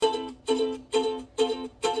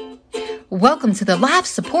Welcome to the Life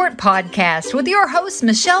Support Podcast with your hosts,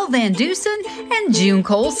 Michelle Van Dusen and June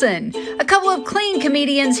Colson. A couple of clean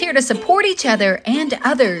comedians here to support each other and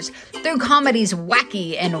others through comedy's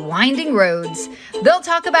wacky and winding roads. They'll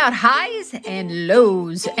talk about highs and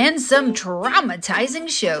lows and some traumatizing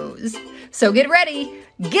shows. So get ready,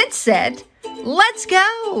 get set, let's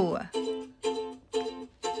go!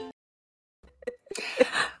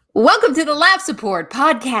 Welcome to the Laugh Support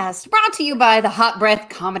Podcast, brought to you by the Hot Breath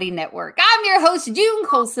Comedy Network. I'm your host, June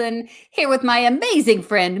Colson, here with my amazing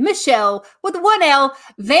friend, Michelle, with one L,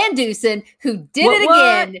 Van Dusen, who did it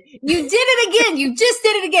again. You did it again. You just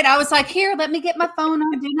did it again. I was like, here, let me get my phone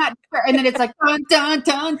on. Do not. And then it's like, dun, dun,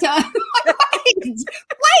 dun, dun. Like,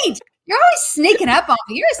 wait. You're always sneaking up on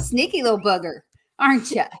me. You're a sneaky little bugger,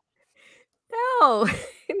 aren't you? No,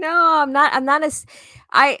 I'm not.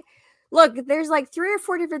 Look, there's like 3 or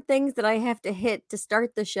 4 different things that I have to hit to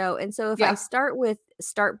start the show. And so if I start with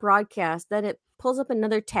start broadcast, then it pulls up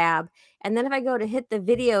another tab. And then if I go to hit the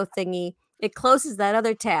video thingy, it closes that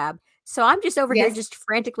other tab. So I'm just over here just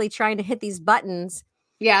frantically trying to hit these buttons.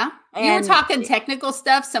 Yeah. You were talking technical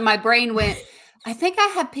stuff. So my brain went, I think I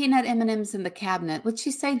have peanut M&Ms in the cabinet. What'd she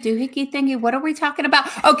say? Doohickey thingy? What are we talking about?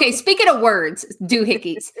 Okay, speaking of words,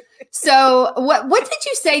 doohickeys. So what did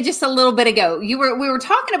you say just a little bit ago? We were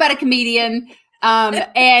talking about a comedian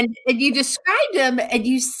and you described him and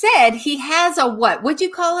you said he has a what? What'd you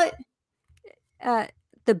call it?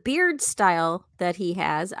 The beard style that he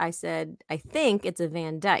has, I said, I think it's a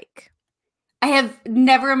Van Dyke. I have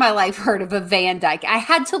never in my life heard of a Van Dyke. I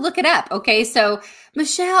had to look it up. Okay. So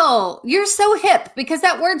Michelle, you're so hip because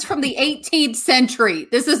that word's from the 18th century.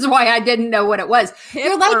 This is why I didn't know what it was.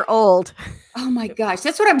 You're like or old. Oh my gosh.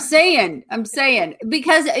 That's what I'm saying.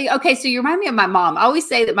 Because, okay. So you remind me of my mom. I always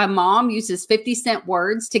say that my mom uses 50-cent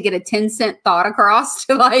words to get a 10-cent thought across.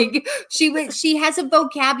 Like she has a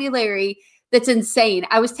vocabulary that's insane.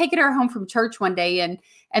 I was taking her home from church one day and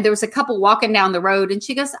there was a couple walking down the road and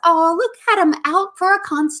she goes, oh, look at them out for a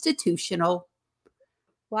constitutional.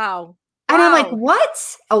 Wow. And I'm like,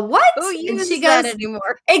 what? A what? Who uses she that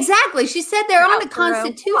anymore? Exactly. She said they're on a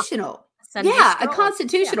constitutional. A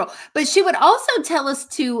constitutional. Yeah. But she would also tell us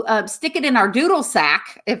to stick it in our doodle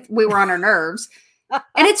sack if we were on our nerves.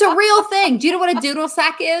 And it's a real thing. Do you know what a doodle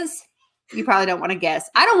sack is? You probably don't want to guess.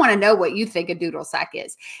 I don't want to know what you think a doodle sack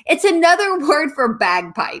is. It's another word for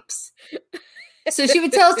bagpipes. So she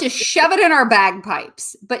would tell us to shove it in our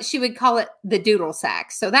bagpipes, but she would call it the doodle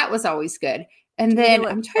sack. So that was always good. And then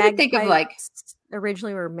I'm trying to think of like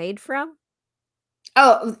originally were made from.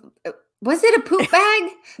 Oh, was it a poop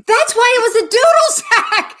bag? That's why it was a doodle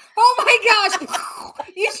sack. Oh my gosh.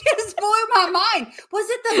 You just blew my mind.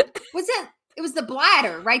 It was the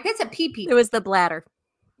bladder, right? That's a pee-pee. It was the bladder.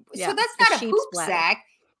 So that's not a poop sack.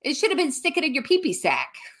 It should have been sticking in your pee-pee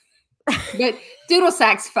sack. But doodle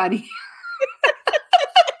sack's funny.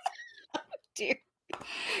 Dear.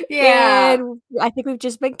 Yeah. And I think we've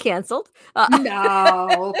just been canceled.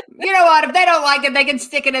 No. You know what? If they don't like it, they can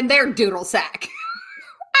stick it in their doodle sack.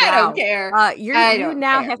 I don't care. You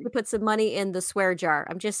now have to put some money in the swear jar.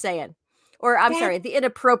 I'm just saying. Or I'm sorry, the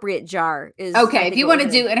inappropriate jar is okay. If you want to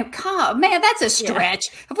do man, that's a stretch.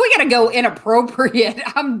 If we got to go inappropriate,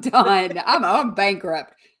 I'm done. I'm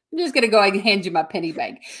bankrupt. I'm just going to go and hand you my penny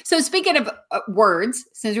bank. So speaking of words,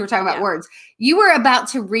 since we were talking about words, you were about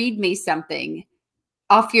to read me something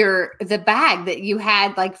off the bag that you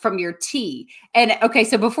had like from your tea. And okay,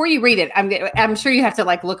 so before you read it, I'm sure you have to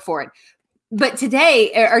like look for it. But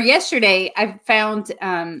today or yesterday, I found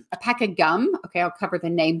a pack of gum. Okay, I'll cover the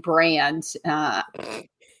name brand. Because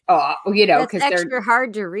it's extra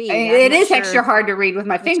hard to read. It is extra hard to read with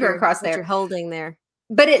my finger across there. You're holding there.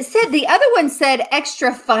 But it said the other one said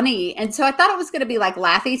extra funny, and so I thought it was going to be like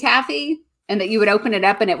Laffy Taffy, and that you would open it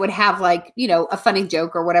up and it would have like a funny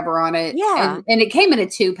joke or whatever on it. Yeah, and it came in a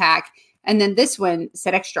 2-pack, and then this one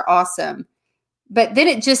said extra awesome, but then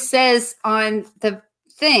it just says on the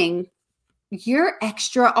thing, you're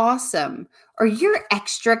extra awesome, or you're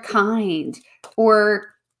extra kind, or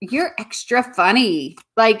you're extra funny.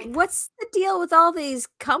 Like, what's the deal with all these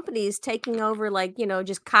companies taking over, like,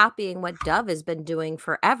 just copying what Dove has been doing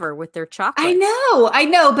forever with their chocolate? I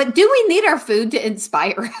know. But do we need our food to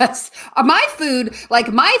inspire us? My food,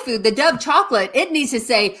 the Dove chocolate, it needs to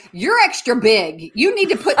say, you're extra big. You need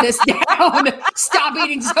to put this down. Stop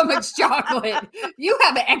eating so much chocolate. You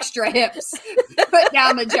have extra hips. Put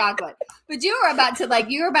down the chocolate. But you were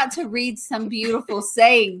about to read some beautiful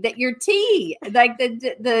saying that your tea, like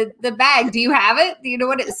the bag. Do you have it? Do you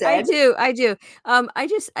know what it said? I do.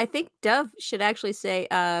 I think Dove should actually say,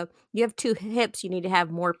 you have 2 hips, you need to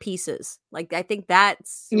have more pieces. Like, I think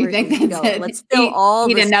that's you think that's it. Let's fill all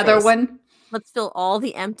eat the another space. one. Let's fill all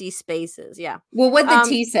the empty spaces. Yeah. Well, what did the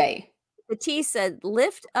T say? The T said,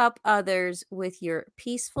 lift up others with your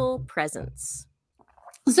peaceful presence.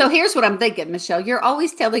 So here's what I'm thinking, Michelle. You're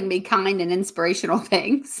always telling me kind and inspirational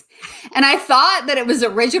things. And I thought that it was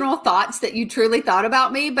original thoughts that you truly thought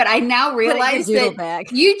about me, but I now realize that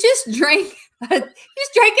you just drank a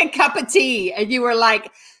cup of tea and you were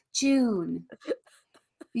like, June,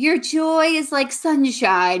 your joy is like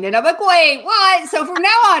sunshine. And I'm like, wait, what? So from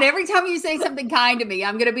now on, every time you say something kind to me,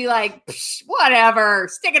 I'm going to be like, whatever,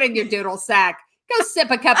 stick it in your doodle sack. Go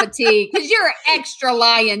sip a cup of tea because you're extra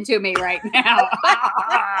lying to me right now.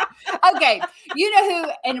 Okay. You know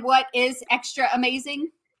who and what is extra amazing?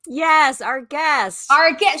 Yes, our guest.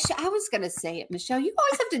 Our guest. I was going to say it, Michelle. You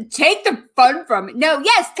always have to take the fun from it. No,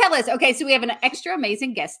 yes, tell us. Okay, so we have an extra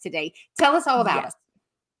amazing guest today. Tell us all about it.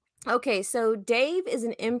 Okay, so Dave is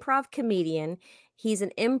an improv comedian. He's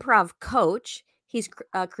an improv coach. He's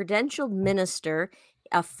a credentialed minister,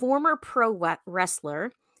 a former pro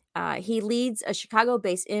wrestler. He leads a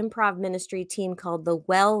Chicago-based improv ministry team called the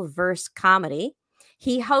Well-Versed Comedy.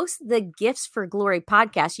 He hosts the Gifts for Glory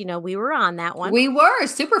podcast. You know, we were on that one. We were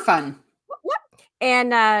super fun.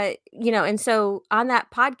 And, and so on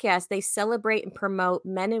that podcast, they celebrate and promote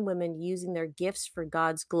men and women using their gifts for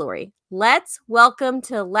God's glory. Let's welcome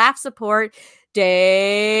to Laugh Support,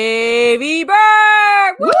 Davey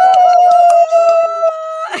Burke. Woo!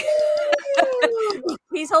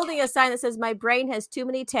 He's holding a sign that says, "My brain has too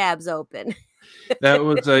many tabs open." That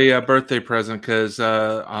was a birthday present because,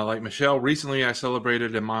 like Michelle, recently I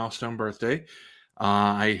celebrated a milestone birthday.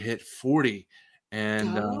 I hit 40,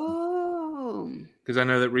 and because I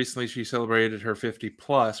know that recently she celebrated her 50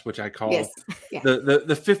 plus, which I call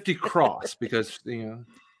the 50 cross because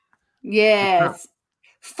Yes.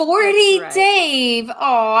 40, right. Dave.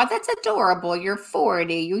 Oh, that's adorable. You're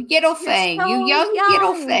 40. You little thing. So you young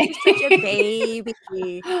little thing. Such a baby.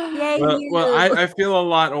 Well, I feel a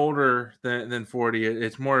lot older than 40.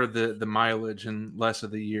 It's more of the mileage and less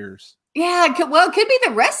of the years. Yeah, well, it could be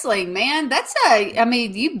the wrestling, man.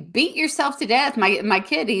 You beat yourself to death. My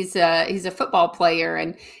kid, he's a football player,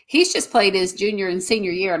 and he's just played his junior and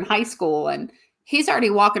senior year in high school, and he's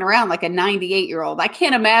already walking around like a 98-year-old. I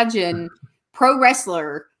can't imagine pro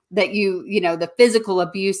wrestler that the physical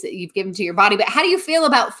abuse that you've given to your body. But how do you feel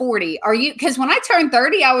about 40? Because when I turned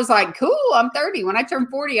 30, I was like, cool, I'm 30. When I turned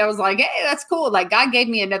 40, I was like, hey, that's cool. Like God gave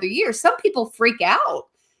me another year. Some people freak out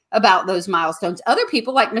about those milestones. Other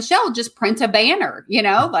people like Michelle just print a banner,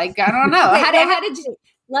 like, I don't know. How did you?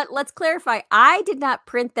 Let's clarify. I did not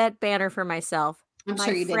print that banner for myself. I'm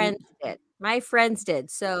sure you didn't. Did. My friends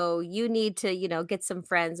did. So you need to, get some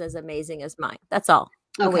friends as amazing as mine. That's all.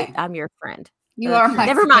 Okay. Oh, wait, I'm your friend. You are my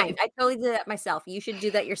Never friend. mind. I totally did that myself. You should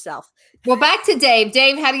do that yourself. Well, back to Dave.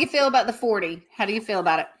 Dave, how do you feel about the 40? How do you feel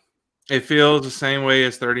about it? It feels the same way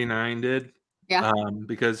as 39 did. Yeah.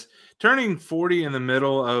 Because turning 40 in the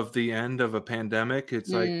middle of the end of a pandemic, it's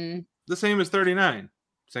like the same as 39,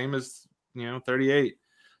 same as 38.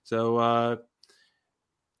 So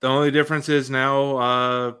the only difference is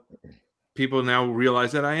now people now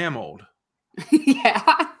realize that I am old.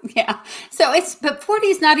 Yeah. So but 40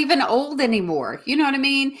 is not even old anymore. You know what I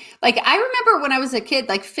mean? Like I remember when I was a kid,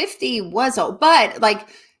 like 50 was old, but like,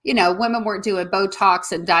 women weren't doing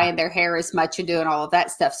Botox and dyeing their hair as much and doing all of that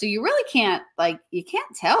stuff. So you really can't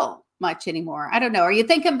tell much anymore. I don't know. Are you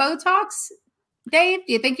thinking Botox, Dave?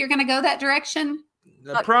 Do you think you're going to go that direction?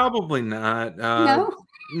 Probably not. No,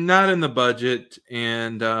 not in the budget.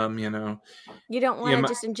 And, you don't want to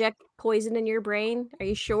just inject poison in your brain. Are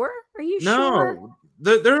you sure? Sure? No,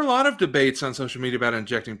 there are a lot of debates on social media about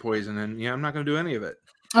injecting poison, and I'm not going to do any of it.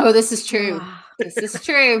 Oh, this is true. This is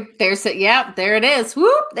true. There it is.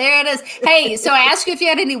 Whoop, there it is. Hey, so I asked you if you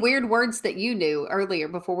had any weird words that you knew earlier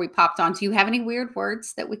before we popped on. Do you have any weird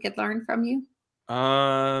words that we could learn from you?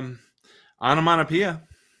 Onomatopoeia.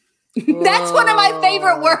 That's one of my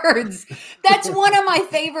favorite words. That's one of my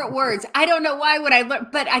favorite words. I don't know why would I learn,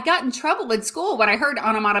 but I got in trouble in school when I heard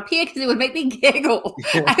onomatopoeia because it would make me giggle.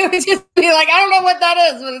 I would just be like, I don't know what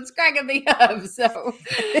that is, but it's cracking me up. So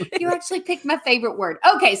you actually picked my favorite word.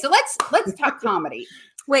 Okay, so let's talk comedy.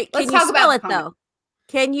 Wait, can you spell it though?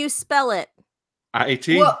 Can you spell it?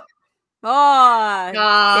 I-A-T? Well, Michelle.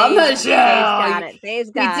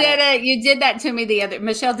 Dave's got it. You did it. You did that to me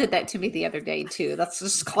Michelle did that to me the other day too. That's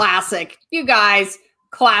just classic. You guys,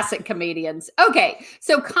 classic comedians. Okay.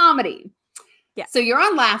 So comedy. Yeah. So you're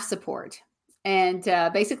on Laugh Support. And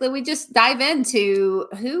basically we just dive into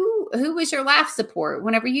who was your laugh support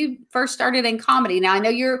whenever you first started in comedy. Now I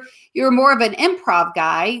know you're more of an improv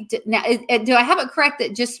guy. Now, do I have it correct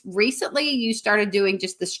that just recently you started doing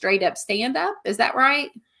just the straight up stand up? Is that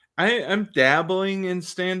right? I'm dabbling in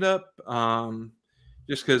stand-up,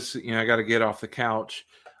 just because I got to get off the couch.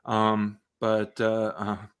 But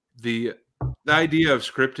the idea of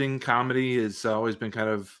scripting comedy has always been kind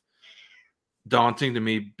of daunting to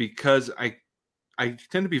me because I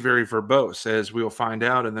tend to be very verbose, as we'll find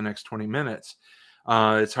out in the next 20 minutes.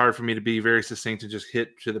 It's hard for me to be very succinct and just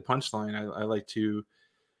hit to the punchline. I like to,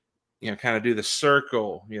 kind of do the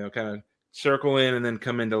circle, kind of circle in and then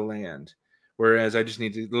come into land. Whereas I just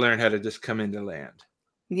need to learn how to just come into land.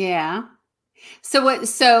 Yeah.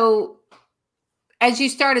 So as you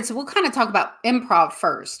started, so we'll kind of talk about improv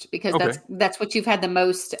first, because that's what you've had the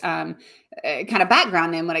most kind of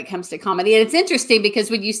background in when it comes to comedy. And it's interesting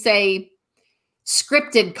because when you say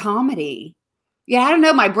scripted comedy, I don't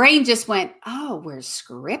know, my brain just went, oh, we're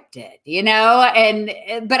scripted,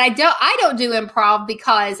 but I don't do improv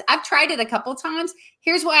because I've tried it a couple times.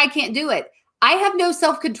 Here's why I can't do it. I have no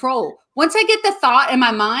self-control. Once I get the thought in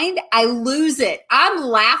my mind, I lose it. I'm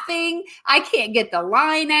laughing. I can't get the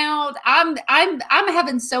line out. I'm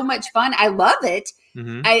having so much fun. I love it.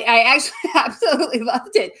 Mm-hmm. I actually absolutely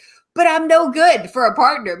loved it. But I'm no good for a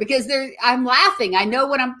partner because I'm laughing. I know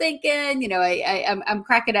what I'm thinking. I'm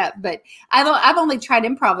cracking up. But I've only tried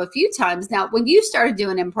improv a few times. Now, when you started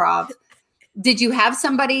doing improv, did you have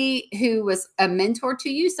somebody who was a mentor to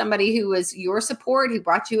you, somebody who was your support, who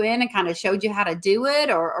brought you in and kind of showed you how to do it,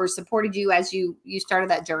 or supported you as you started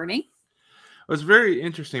that journey? It was very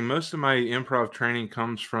interesting. Most of my improv training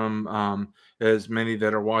comes from, as many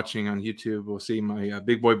that are watching on YouTube will see, my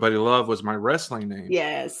Big Boy Buddy Love was my wrestling name.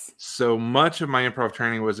 Yes. So much of my improv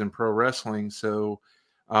training was in pro wrestling. So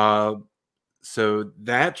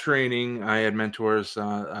that training, I had mentors,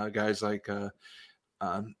 guys like,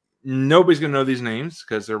 nobody's going to know these names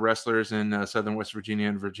because they're wrestlers in Southern West Virginia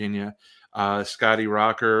and Virginia. Scotty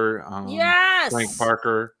Rocker, yes, Frank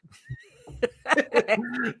Parker,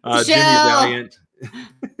 Jimmy Valiant.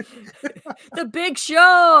 The Big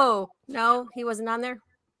Show. No, he wasn't on there.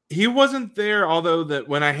 He wasn't there, although that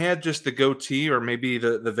when I had just the goatee or maybe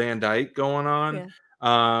the Van Dyke going on,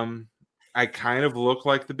 I kind of look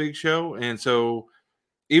like the Big Show. And so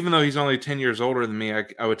even though he's only 10 years older than me,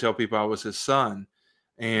 I would tell people I was his son.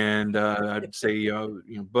 And I'd say,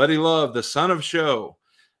 Buddy Love, the son of Show.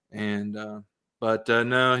 And but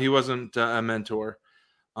no, he wasn't a mentor.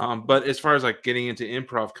 But as far as like getting into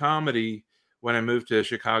improv comedy, when I moved to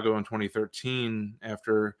Chicago in 2013,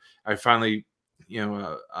 after I finally,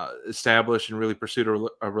 established and really pursued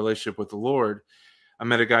a relationship with the Lord, I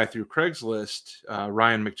met a guy through Craigslist,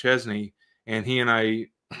 Ryan McChesney, and he and I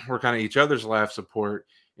were kind of each other's laugh support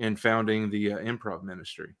in founding the improv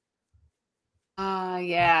ministry.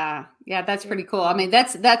 Yeah, that's pretty cool. I mean,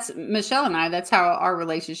 that's Michelle and I. That's how our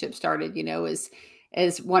relationship started.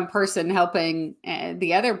 Is one person helping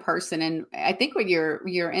the other person, and I think when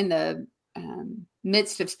you're in the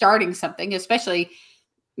midst of starting something, especially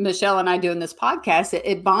Michelle and I doing this podcast,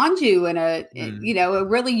 it bonds you in a a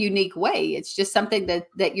really unique way. It's just something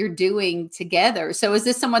that you're doing together. So, is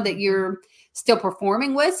this someone that you're still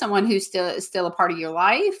performing with? Someone who's still a part of your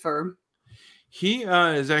life, or? He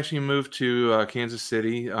has actually moved to Kansas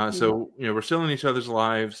City. So, we're still in each other's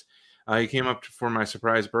lives. He came up for my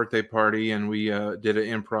surprise birthday party, and we did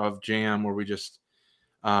an improv jam where we just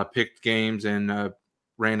picked games and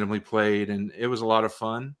randomly played. And it was a lot of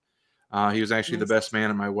fun. He was actually the best man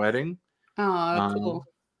at my wedding. Oh, that's cool.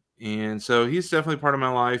 And so he's definitely part of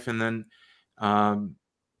my life. And then,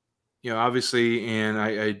 obviously, and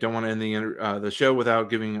I don't want to end the show without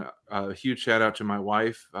giving a huge shout out to my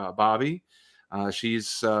wife, Bobby.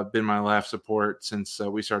 She's been my laugh support since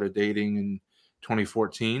we started dating in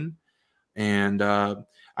 2014. And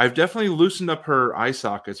I've definitely loosened up her eye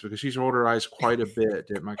sockets because she's rolled her eyes quite a bit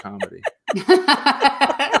at my comedy.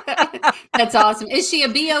 That's awesome. Is she a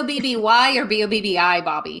B-O-B-B-Y or B-O-B-B-I,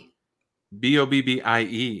 Bobby?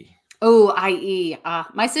 B-O-B-B-I-E. Oh, I-E.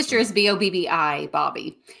 My sister is B-O-B-B-I,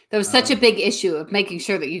 Bobby. There was such a big issue of making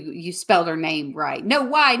sure that you spelled her name right. No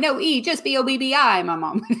Y, no E, just B-O-B-B-I. My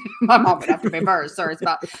mom would have to be first. Sorry, it's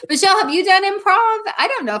about. Michelle, have you done improv? I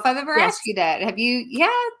don't know if I've ever asked you that. Have you? Yeah,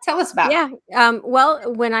 tell us about it. Yeah.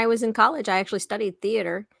 Well, when I was in college, I actually studied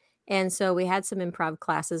theater. And so we had some improv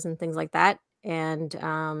classes and things like that.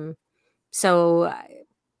 And so,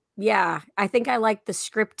 I think I like the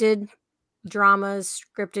scripted dramas,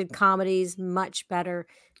 scripted comedies much better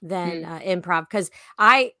than improv because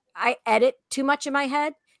I edit too much in my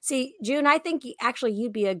head. See, June, I think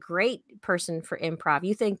you'd be a great person for improv.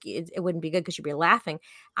 You think it wouldn't be good because you'd be laughing.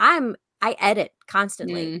 I'm I edit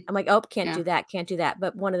constantly. Mm. I'm like, oh, can't do that.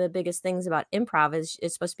 But one of the biggest things about improv is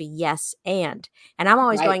it's supposed to be yes and I'm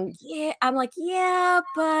always going, yeah. I'm like, yeah,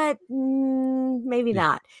 but maybe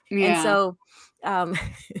not. Yeah. And so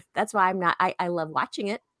that's why I love watching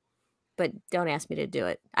it, but don't ask me to do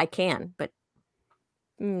it. I can, but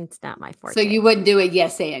it's not my forte. So you wouldn't do a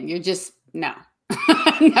yes and you're just no.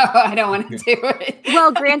 No, I don't want to do it.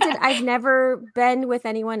 Well, granted, I've never been with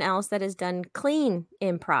anyone else that has done clean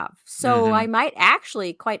improv. So I might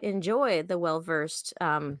actually quite enjoy the well-versed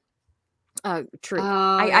troupe.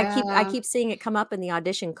 I keep seeing it come up in the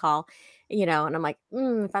audition call, and I'm like,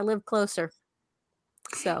 if I live closer.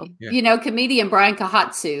 So, comedian Brian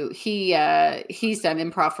Kahatsu, he's done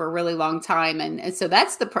improv for a really long time. And so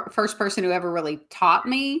that's the first person who ever really taught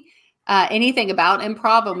me anything about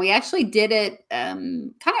improv. And we actually did it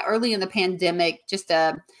kind of early in the pandemic, just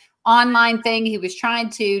a online thing. He was trying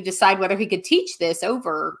to decide whether he could teach this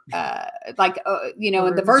over in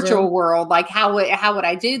the virtual world, like how would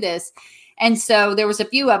I do this? And so there was a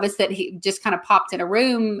few of us that he just kind of popped in a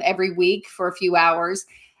room every week for a few hours.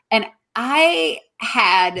 And I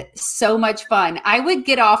had so much fun. I would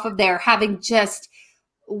get off of there having just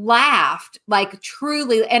laughed, like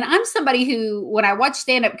truly. And I'm somebody who, when I watch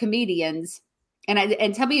stand-up comedians,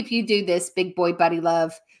 and tell me if you do this, big boy buddy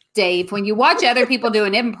love, Dave, when you watch other people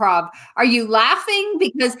doing improv, are you laughing?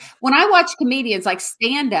 Because when I watch comedians like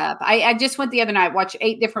stand up, I just went the other night, watched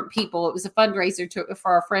 8 different people. It was a fundraiser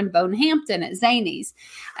for our friend Bone Hampton at Zanies.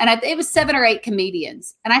 And it was 7 or 8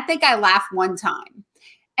 comedians. And I think I laughed one time.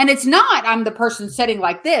 And it's not, I'm the person sitting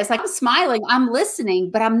like this, like I'm smiling, I'm listening,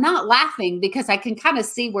 but I'm not laughing because I can kind of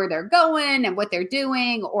see where they're going and what they're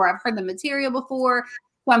doing, or I've heard the material before.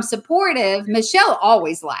 So I'm supportive. Michelle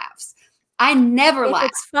always laughs. I never laugh. If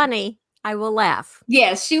it's funny, I will laugh.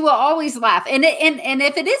 Yes, she will always laugh. And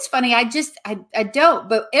if it is funny, I don't.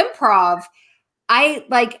 But improv, I'm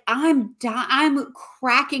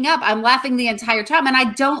cracking up. I'm laughing the entire time. And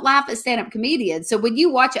I don't laugh at stand-up comedians. So when you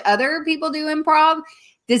watch other people do improv,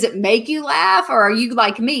 does it make you laugh, or are you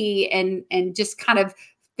like me and just kind of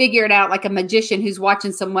figure it out like a magician who's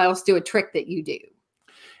watching someone else do a trick that you do?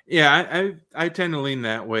 Yeah, I tend to lean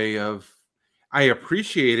that way of I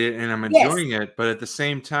appreciate it and I'm enjoying it, but at the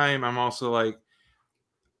same time, I'm also like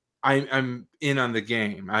I'm in on the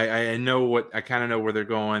game. I know I kind of know where they're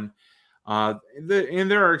going. And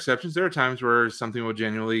there are exceptions. There are times where something will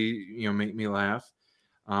genuinely make me laugh.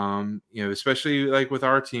 Especially like with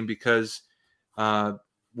our team, because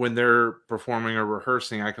when they're performing or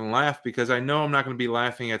rehearsing, I can laugh because I know I'm not going to be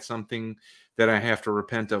laughing at something that I have to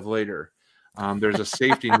repent of later. There's a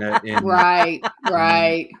safety net in right.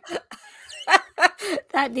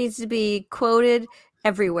 That needs to be quoted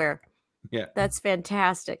everywhere. Yeah, that's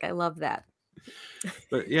fantastic. I love that.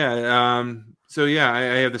 But yeah,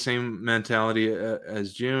 I have the same mentality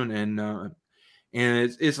as June, and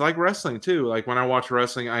it's like wrestling too. Like when I watch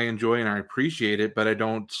wrestling, I enjoy and I appreciate it, but I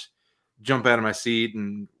don't jump out of my seat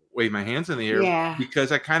and wave my hands in the air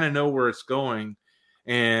because I kind of know where it's going.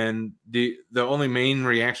 And the only main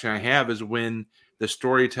reaction I have is when the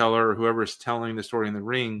storyteller or whoever is telling the story in the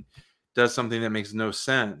ring does something that makes no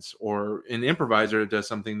sense, or an improviser does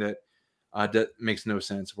something that makes no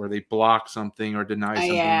sense, where they block something or deny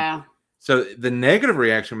something. Yeah. So the negative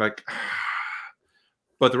reaction, like,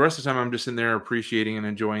 but the rest of the time I'm just in there appreciating and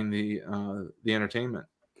enjoying the entertainment.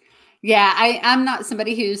 Yeah, I'm not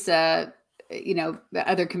somebody who's the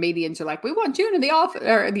other comedians are like, we want June in the office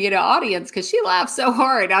or the audience because she laughs so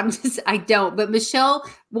hard. I don't. But Michelle,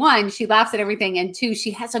 1, she laughs at everything, and 2,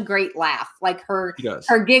 she has a great laugh. Like her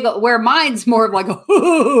giggle, where mine's more of like,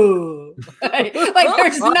 oh, like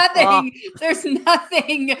there's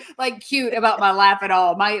nothing like cute about my laugh at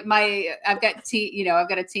all. I've got I've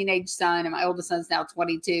got a teenage son, and my oldest son's now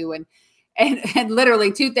 22, and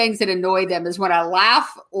literally 2 things that annoy them is when I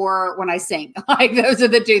laugh or when I sing. Like those are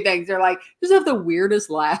the 2 things. They're like, just have the weirdest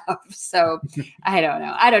laugh. So I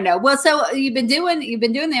don't know. Well, so you've been doing the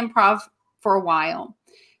improv for a while.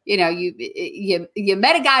 You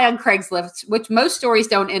met a guy on Craigslist, which most stories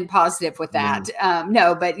don't end positive with that.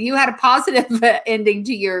 No, but you had a positive ending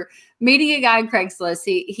to your meeting a guy on Craigslist.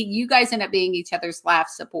 You guys end up being each other's laugh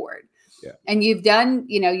support. Yeah. And you've done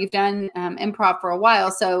improv for a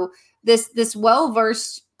while. So this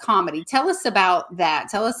well-versed comedy, tell us about that.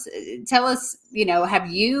 Tell us, have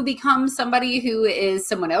you become somebody who is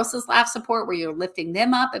someone else's laugh support where you're lifting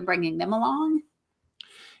them up and bringing them along?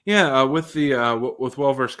 Yeah. With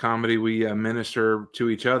well-versed comedy, we minister to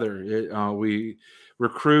each other. We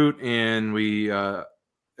recruit and we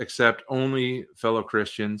accept only fellow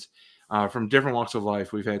Christians from different walks of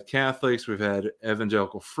life. We've had Catholics, we've had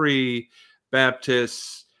evangelical free,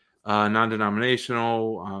 Baptists,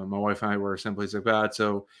 non-denominational. My wife and I were Assemblies of God.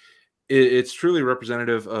 So it's truly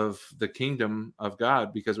representative of the kingdom of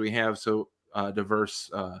God because we have so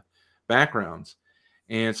diverse backgrounds.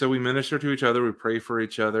 And so we minister to each other, we pray for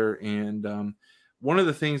each other. And one of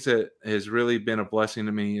the things that has really been a blessing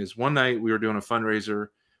to me is one night we were doing a fundraiser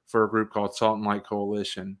for a group called Salt and Light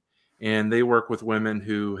Coalition. And they work with women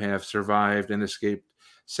who have survived and escaped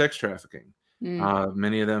sex trafficking.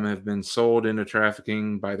 Many of them have been sold into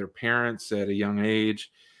trafficking by their parents at a young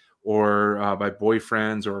age, or by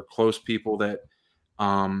boyfriends or close people that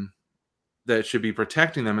that should be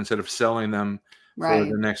protecting them instead of selling them for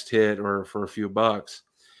the next hit or for a few bucks.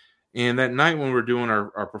 And that night when we were doing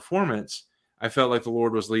our performance, I felt like the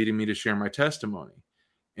Lord was leading me to share my testimony.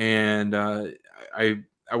 And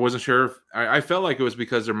I wasn't sure if I felt like it was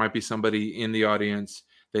because there might be somebody in the audience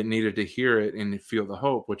that needed to hear it and feel the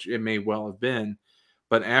hope, which it may well have been.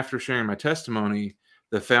 But after sharing my testimony,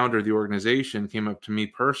 the founder of the organization came up to me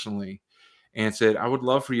personally and said, I would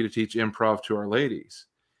love for you to teach improv to our ladies.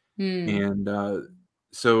 And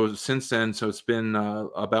so since then, so it's been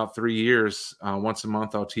about 3 years. Once a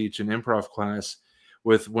month, I'll teach an improv class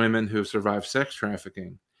with women who have survived sex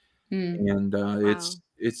trafficking. And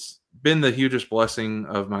it's been the hugest blessing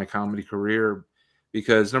of my comedy career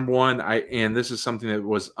because, number one, and this is something that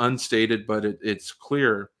was unstated, but it's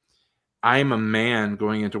clear. I'm a man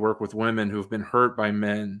going into work with women who've been hurt by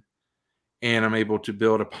men, and I'm able to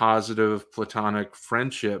build a positive platonic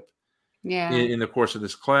friendship in the course of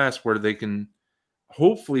this class where they can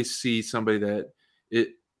hopefully see somebody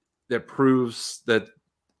that proves that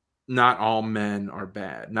not all men are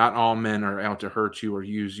bad. Not all men are out to hurt you or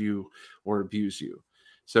use you or abuse you.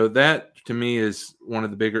 So that to me is one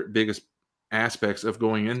of the biggest aspects of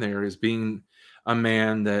going in there is being a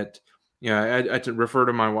man that, I refer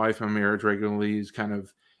to my wife and marriage regularly as kind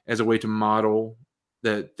of as a way to model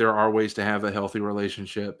that there are ways to have a healthy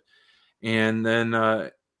relationship. And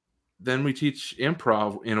then we teach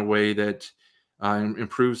improv in a way that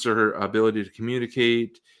improves their ability to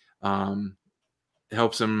communicate,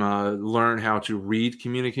 helps them learn how to read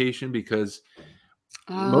communication because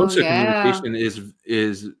most of communication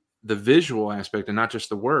is the visual aspect and not just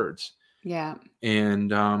the words. Yeah.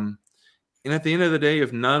 And at the end of the day,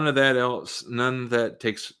 if none of that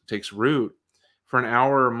takes root, for an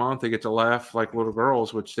hour a month, they get to laugh like little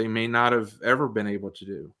girls, which they may not have ever been able to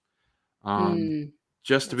do.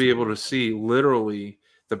 Just to be able to see literally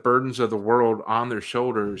the burdens of the world on their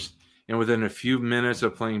shoulders. And within a few minutes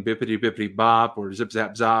of playing Bippity Bippity Bop or Zip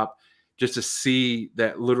Zap Zop, just to see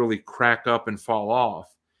that literally crack up and fall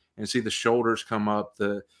off and see the shoulders come up,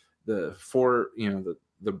 the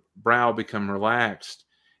brow become relaxed,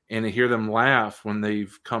 and to hear them laugh when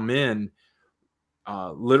they've come in,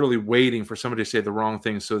 literally waiting for somebody to say the wrong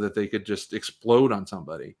thing so that they could just explode on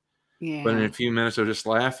somebody. Yeah. But in a few minutes of just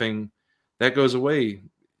laughing, that goes away.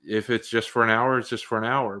 If it's just for an hour, it's just for an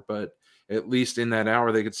hour. But at least in that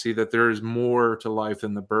hour, they could see that there is more to life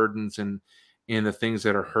than the burdens and the things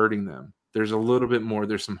that are hurting them. There's a little bit more.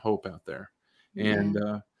 There's some hope out there. And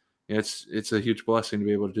it's a huge blessing to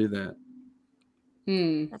be able to do that.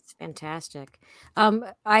 That's fantastic.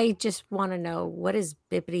 I just want to know, what is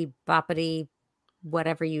Bippity Boppity,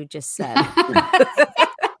 whatever you just said?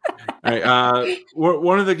 All right,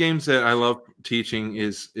 one of the games that I love teaching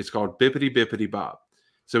it's called Bippity Bippity Bop.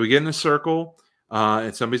 So we get in a circle,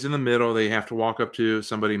 and somebody's in the middle. They have to walk up to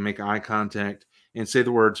somebody, make eye contact, and say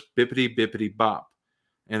the words Bippity Bippity Bop.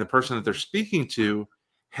 And the person that they're speaking to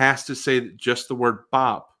has to say just the word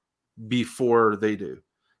bop before they do.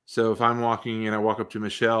 So if I'm walking and I walk up to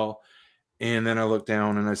Michelle, and then I look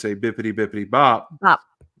down and I say Bippity Bippity Bop. Bop.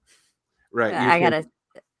 Right.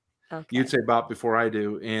 You'd say bop before I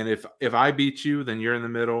do. And if I beat you, then you're in the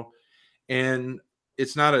middle. And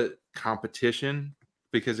it's not a competition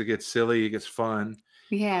because it gets silly, it gets fun.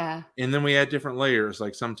 Yeah. And then we add different layers.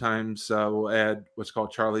 Like sometimes we'll add what's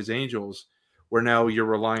called Charlie's Angels, where now you're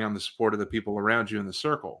relying on the support of the people around you in the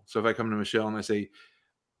circle. So if I come to Michelle and I say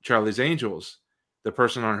Charlie's Angels, the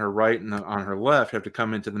person on her right and on her left have to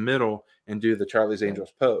come into the middle and do the Charlie's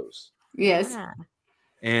Angels pose. Yes. Yeah.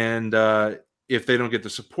 And if they don't get the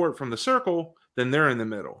support from the circle, then they're in the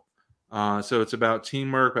middle. So it's about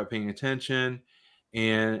teamwork, about paying attention,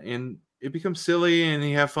 and it becomes silly and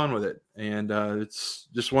you have fun with it. And it's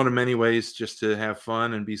just one of many ways just to have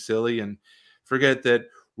fun and be silly and forget that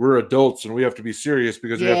we're adults and we have to be serious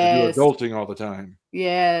because we have to do adulting all the time.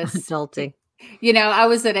 Yes. Adulting. I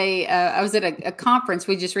was at a conference.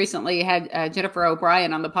 We just recently had Jennifer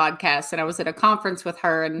O'Brien on the podcast, and I was at a conference with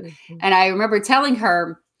her, and I remember telling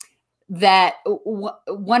her that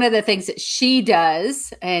one of the things that she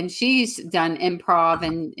does, and she's done improv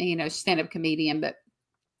and, stand-up comedian, but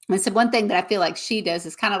I said one thing that I feel like she does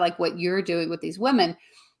is kind of like what you're doing with these women,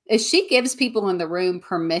 is she gives people in the room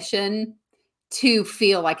permission to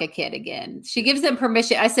feel like a kid again. She gives them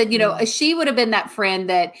permission. I said, she would have been that friend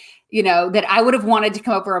that, that I would have wanted to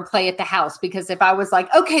come over and play at the house, because if I was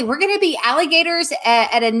like, okay, we're going to be alligators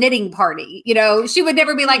at a knitting party, she would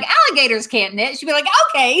never be like, alligators can't knit. She'd be like,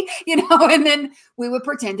 okay, and then we would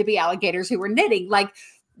pretend to be alligators who were knitting. Like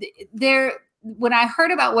when I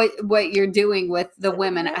heard about what you're doing with the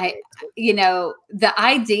women, the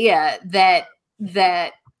idea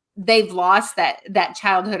that they've lost that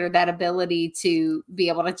childhood or that ability to be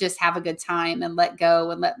able to just have a good time and let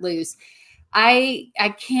go and let loose. I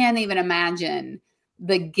can't even imagine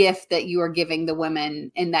the gift that you are giving the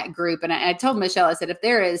women in that group. And I told Michelle, I said, if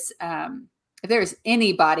there is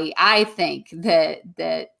anybody, I think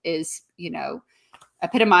that is,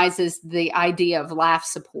 epitomizes the idea of laugh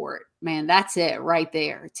support, man, that's it right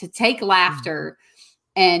there. To take laughter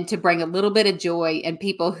and to bring a little bit of joy in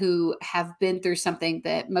people who have been through something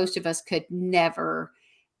that most of us could never,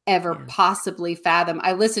 ever possibly fathom.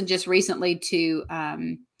 I listened just recently to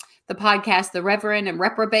the podcast, The Reverend and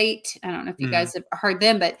Reprobate. I don't know if you guys have heard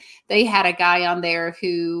them, but they had a guy on there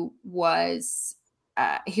who was,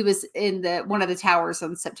 he was in one of the towers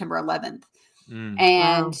on September 11th.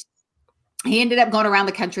 And he ended up going around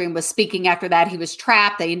the country and was speaking after that. He was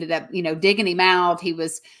trapped. They ended up, digging him out. He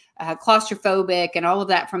was claustrophobic and all of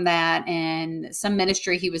that from that. And some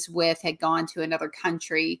ministry he was with had gone to another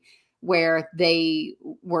country where they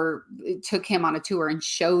took him on a tour and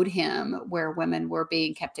showed him where women were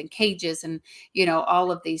being kept in cages and,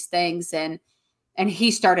 all of these things. And he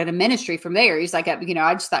started a ministry from there. He's like,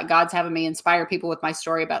 I just thought God's having me inspire people with my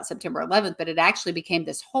story about September 11th, but it actually became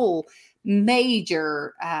this whole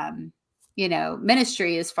major,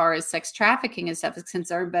 ministry as far as sex trafficking and stuff is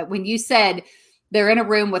concerned. But when you said they're in a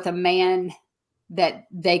room with a man that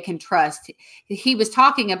they can trust, he was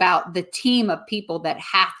talking about the team of people that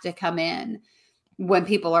have to come in when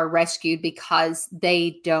people are rescued because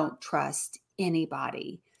they don't trust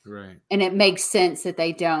anybody. Right. And it makes sense that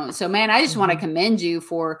they don't. So, man, I just want to commend you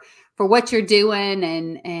for what you're doing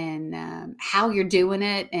and how you're doing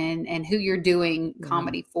it and who you're doing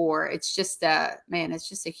comedy for. It's just, it's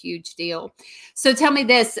just a huge deal. So tell me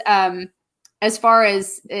this, as far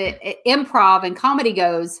as improv and comedy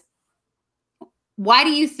goes, why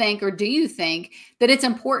do you think, or do you think that it's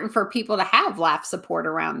important for people to have laugh support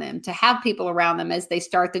around them, to have people around them as they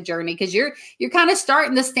start the journey? Because you're kind of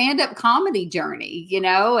starting the stand-up comedy journey,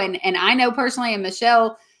 and I know personally, and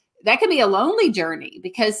Michelle, that can be a lonely journey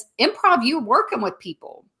because improv, you're working with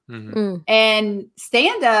people and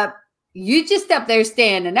stand-up, you just up there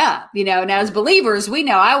standing up, Now as believers, we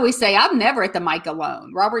know, I always say, I'm never at the mic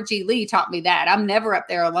alone. Robert G. Lee taught me that. I'm never up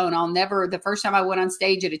there alone. The first time I went on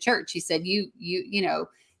stage at a church, he said, you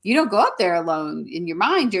don't go up there alone. In your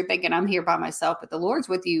mind, you're thinking I'm here by myself, but the Lord's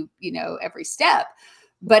with you, every step,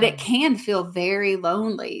 but it can feel very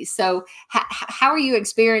lonely. So how are you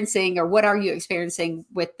experiencing, or what are you experiencing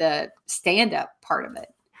with the stand-up part of it?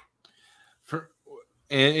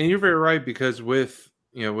 And you're very right, because with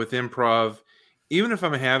improv, even if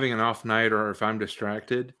I'm having an off night or if I'm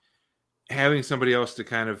distracted, having somebody else to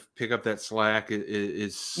kind of pick up that slack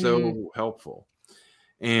is so helpful.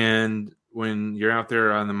 And when you're out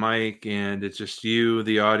there on the mic and it's just you,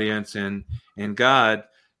 the audience, and God's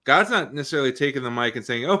not necessarily taking the mic and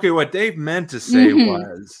saying, okay, what Dave meant to say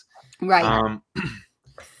was right.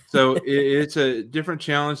 So it's a different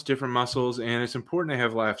challenge, different muscles, and it's important to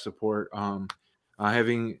have laugh support.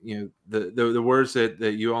 Having the words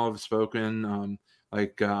that you all have spoken,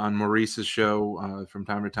 like on Maurice's show from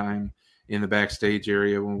time to time in the backstage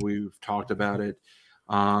area when we've talked about it,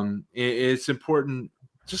 it's important,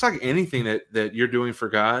 just like anything that you're doing for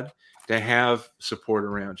God, to have support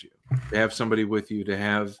around you, to have somebody with you, to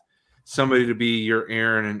have somebody to be your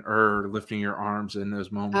Aaron and lifting your arms in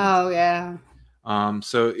those moments. Oh yeah.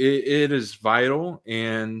 So it is vital,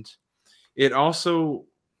 and it also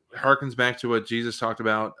harkens back to what Jesus talked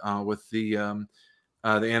about with the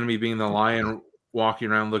enemy being the lion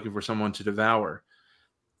walking around looking for someone to devour.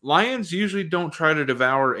 Lions usually don't try to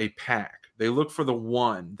devour a pack. They look for the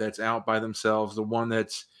one that's out by themselves, the one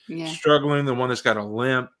that's struggling, the one that's got a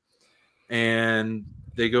limp, and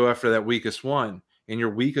they go after that weakest one. And you're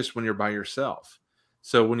weakest when you're by yourself.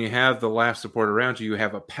 So when you have the laugh support around you, you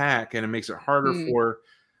have a pack, and it makes it harder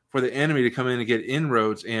for the enemy to come in and get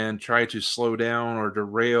inroads and try to slow down or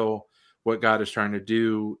derail what God is trying to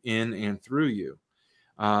do in and through you.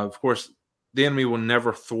 Of course, the enemy will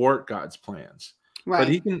never thwart God's plans. Right. But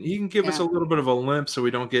he can give us a little bit of a limp so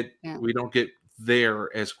we don't get there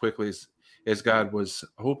as quickly as God was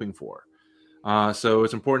hoping for. So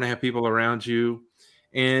it's important to have people around you,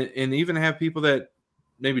 and even have people that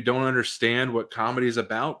maybe don't understand what comedy is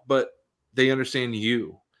about, but they understand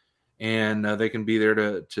you, and they can be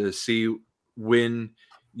there to see when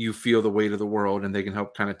you feel the weight of the world, and they can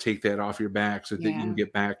help kind of take that off your back so that you can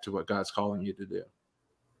get back to what God's calling you to do.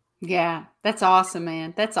 Yeah, that's awesome,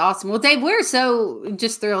 man. That's awesome. Well, Dave, we're so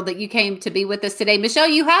just thrilled that you came to be with us today. Michelle,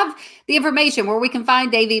 you have the information where we can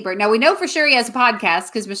find Dave Ebert. Now, we know for sure he has a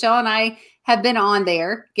podcast because Michelle and I have been on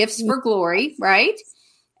there, Gifts for Glory, right?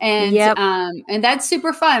 And and that's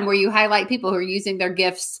super fun where you highlight people who are using their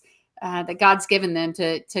gifts that God's given them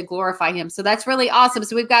to glorify him. So that's really awesome.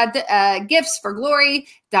 So we've got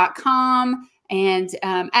giftsforglory.com and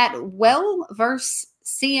at Wellverse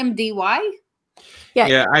CMDY.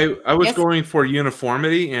 Yeah, I was going for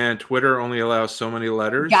uniformity, and Twitter only allows so many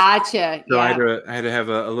letters. Gotcha. So I had to have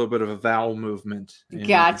a little bit of a vowel movement.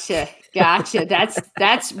 Gotcha.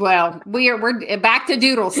 That's well, we're back to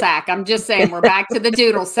doodle sack. I'm just saying we're back to the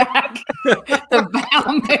doodle sack, the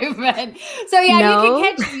vowel movement. So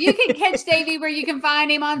you can catch Dave Ebert. You can find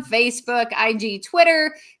him on Facebook, IG,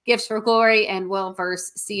 Twitter, Gifts for Glory, and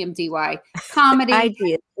Wellverse CMDY comedy.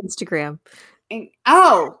 IG, Instagram.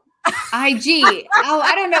 IG.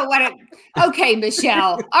 I don't know what okay,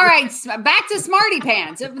 Michelle. All right. Back to Smarty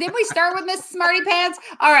Pants. Did we start with Miss Smarty Pants?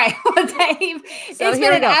 All right. Well, Dave, it's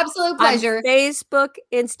been an absolute pleasure. On Facebook,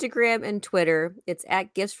 Instagram, and Twitter, it's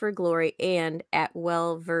at Gifts for Glory and at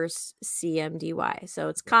Wellverse CMDY. So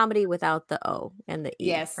it's comedy without the O and the E.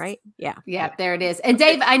 Yes. Right? Yeah. Yeah, there it is. And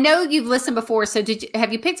Dave, I know you've listened before. So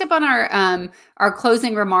have you picked up on our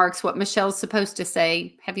closing remarks, what Michelle's supposed to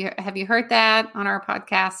say? Have you heard that on our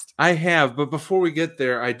podcast? I have, but before we get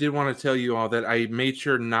there, I did want to tell you all that I made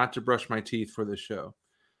sure not to brush my teeth for the show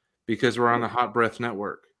because we're on the Hot Breath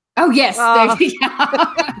Network. Oh, yes. There you go.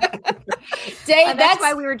 Dave, that's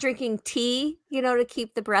why we were drinking tea, to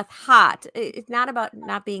keep the breath hot. It's not about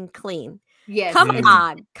not being clean. Yes. Come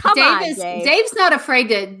on, Dave. Dave's not afraid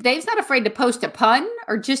to post a pun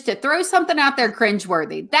or just to throw something out there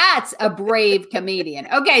cringeworthy. That's a brave comedian.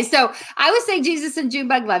 Okay, so I would say Jesus and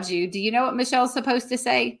Junebug loves you. Do you know what Michelle's supposed to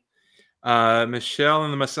say? Michelle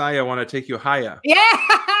and the Messiah want to take you higher. Yeah.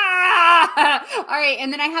 All right,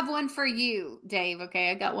 and then I have one for you, Dave.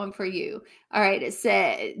 Okay, I got one for you. All right,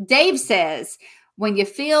 Dave says, when you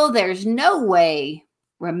feel there's no way,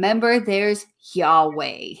 remember there's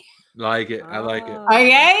Yahweh. Like it. I like it.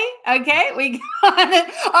 Okay. We got it.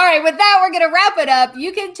 All right. With that, we're going to wrap it up.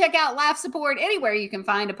 You can check out Laugh Support anywhere you can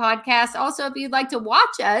find a podcast. Also, if you'd like to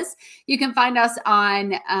watch us, you can find us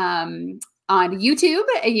on YouTube,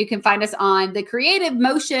 and you can find us on the Creative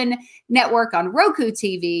Motion Network on Roku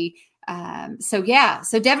TV. So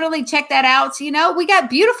definitely check that out. We got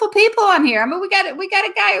beautiful people on here. I mean, we got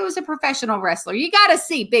a guy who was a professional wrestler. You got to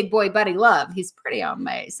see Big Boy Buddy Love. He's pretty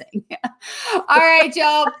amazing. All right,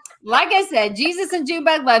 y'all. Like I said, Jesus and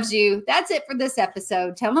Junebug loves you. That's it for this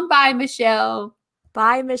episode. Tell them bye, Michelle.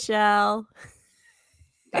 Bye, Michelle.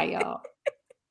 Bye, y'all.